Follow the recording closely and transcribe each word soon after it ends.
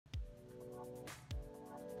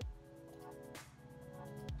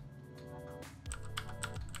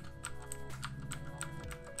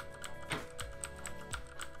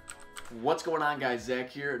What's going on, guys? Zach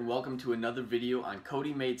here, and welcome to another video on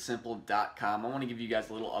CodeMadeSimple.com. I want to give you guys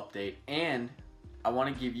a little update, and I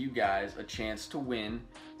want to give you guys a chance to win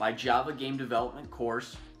my Java game development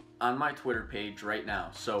course on my Twitter page right now.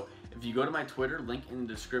 So if you go to my Twitter, link in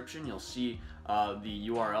the description, you'll see the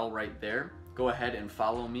URL right there. Go ahead and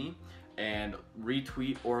follow me and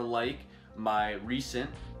retweet or like my recent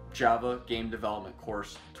Java game development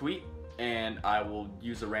course tweet, and I will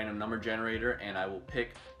use a random number generator and I will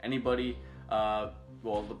pick anybody,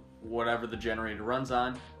 whatever the generator runs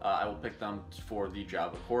on, I will pick them for the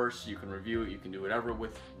Java course. You can review it, you can do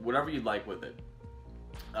whatever you'd like with it.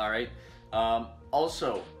 Alright,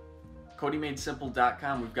 also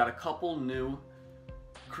CodeMadeSimple.com, we've got a couple new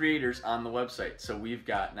creators on the website. So we've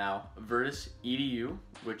got now Virtus EDU,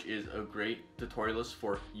 which is a great tutorialist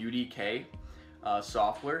for UDK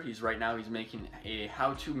software. He's making a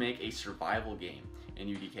how to make a survival game in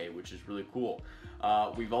UDK, which is really cool.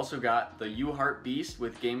 We've also got the UHeart Beast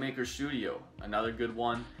with Game Maker Studio, another good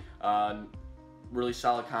one. Really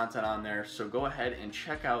solid content on there, so go ahead and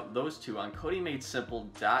check out those two on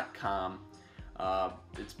CodeMadeSimple.com.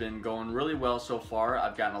 It's been going really well so far.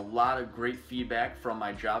 I've gotten a lot of great feedback from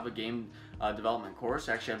my Java game development course.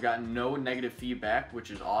 Actually, I've gotten no negative feedback, which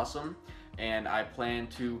is awesome, and I plan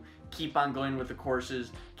to keep on going with the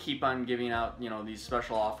courses, keep on giving out, these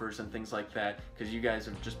special offers and things like that, because you guys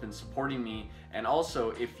have just been supporting me. And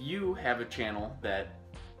also, if you have a channel that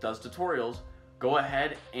does tutorials, go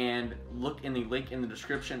ahead and look in the link in the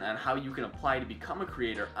description on how you can apply to become a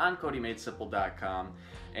creator on CodeMadeSimple.com.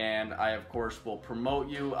 And I, of course, will promote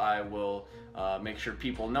you. I will make sure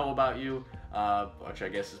people know about you, which I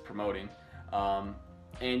guess is promoting. And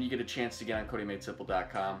you get a chance to get on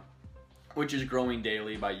CodeMadeSimple.com, which is growing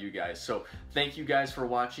daily by you guys. So thank you guys for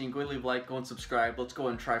watching. Go and leave a like, go and subscribe. Let's go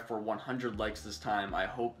and try for 100 likes this time. I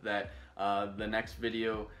hope that the next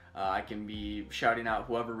video I can be shouting out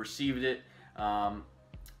whoever received it,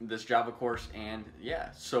 this Java course. And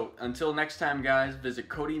yeah, so until next time, guys, visit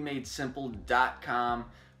CodeMadeSimple.com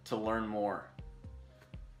to learn more.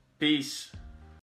 Peace.